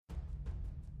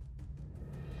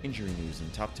Injury news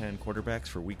and top 10 quarterbacks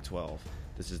for Week 12.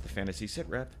 This is the Fantasy Sit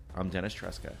Rep. I'm Dennis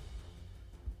Tresca.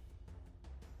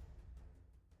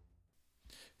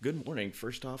 Good morning.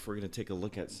 First off, we're going to take a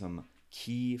look at some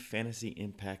key fantasy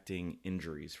impacting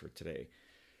injuries for today.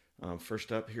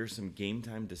 First up, here's some game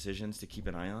time decisions to keep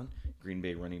an eye on. Green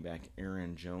Bay running back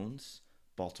Aaron Jones,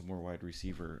 Baltimore wide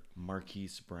receiver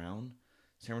Marquise Brown,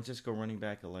 San Francisco running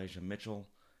back Elijah Mitchell,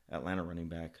 Atlanta running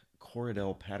back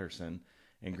Cordarrelle Patterson,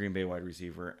 and Green Bay wide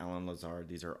receiver Allen Lazard.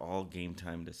 These are all game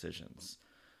time decisions.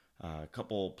 A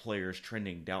couple players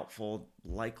trending doubtful,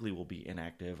 likely will be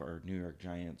inactive, are New York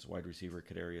Giants wide receiver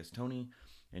Kadarius Toney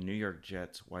and New York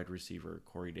Jets wide receiver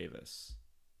Corey Davis.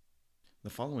 The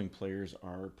following players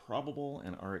are probable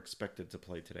and are expected to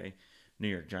play today. New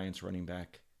York Giants running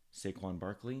back Saquon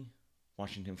Barkley,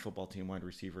 Washington football team wide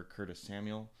receiver Curtis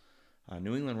Samuel,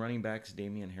 New England running backs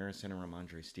Damian Harrison and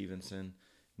Ramondre Stevenson,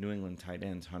 New England tight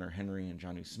ends Hunter Henry and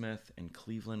Jonnu Smith, and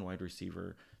Cleveland wide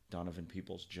receiver Donovan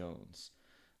Peoples-Jones.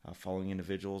 Following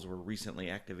individuals were recently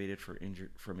activated from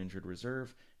injured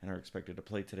reserve and are expected to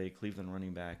play today. Cleveland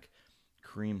running back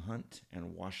Kareem Hunt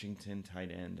and Washington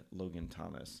tight end Logan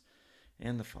Thomas.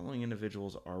 And the following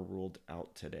individuals are ruled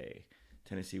out today.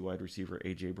 Tennessee wide receiver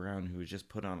A.J. Brown, who was just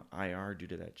put on IR due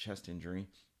to that chest injury.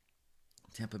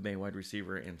 Tampa Bay wide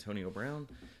receiver Antonio Brown,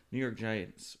 New York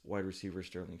Giants wide receiver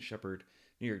Sterling Shepard,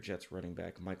 New York Jets running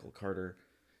back Michael Carter,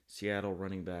 Seattle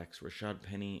running backs Rashad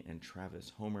Penny and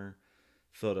Travis Homer,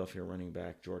 Philadelphia running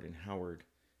back Jordan Howard,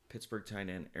 Pittsburgh tight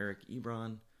end Eric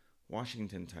Ebron,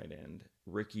 Washington tight end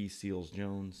Ricky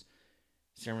Seals-Jones,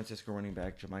 San Francisco running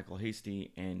back JaMycal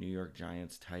Hasty, and New York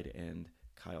Giants tight end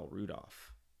Kyle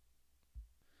Rudolph.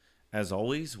 As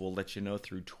always, we'll let you know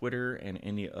through Twitter and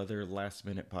any other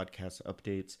last-minute podcast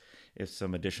updates if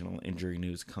some additional injury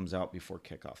news comes out before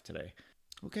kickoff today.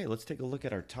 Okay, let's take a look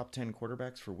at our top 10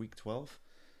 quarterbacks for Week 12.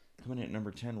 Coming in at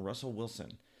number 10, Russell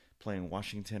Wilson, playing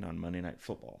Washington on Monday Night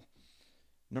Football.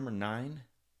 Number 9,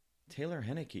 Taylor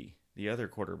Heinicke, the other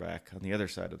quarterback on the other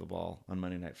side of the ball on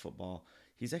Monday Night Football.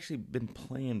 He's actually been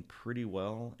playing pretty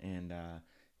well and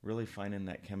really finding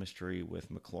that chemistry with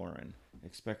McLaurin.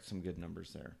 Expect some good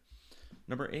numbers there.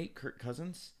 Number 8, Kirk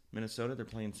Cousins, Minnesota. They're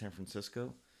playing San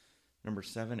Francisco. Number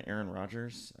 7, Aaron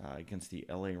Rodgers against the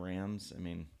LA Rams. I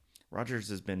mean, Rodgers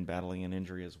has been battling an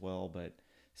injury as well, but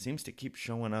seems to keep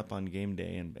showing up on game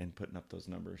day and putting up those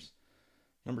numbers.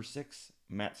 Number 6,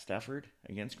 Matt Stafford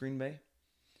against Green Bay.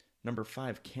 Number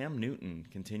 5, Cam Newton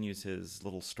continues his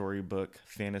little storybook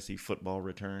fantasy football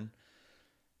return.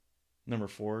 Number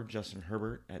 4, Justin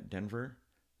Herbert at Denver.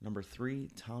 Number 3,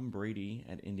 Tom Brady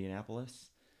at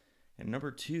Indianapolis. And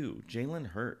number 2, Jalen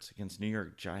Hurts against New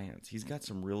York Giants. He's got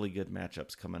some really good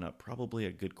matchups coming up. Probably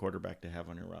a good quarterback to have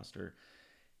on your roster.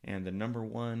 And the number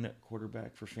 1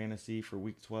 quarterback for fantasy for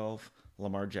Week 12,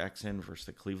 Lamar Jackson versus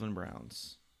the Cleveland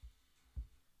Browns.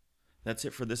 That's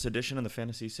it for this edition of the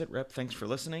Fantasy Sit Rep. Thanks for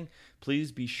listening.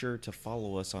 Please be sure to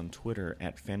follow us on Twitter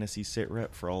at Fantasy Sit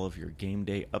Rep for all of your game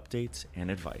day updates and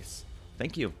advice.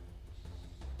 Thank you.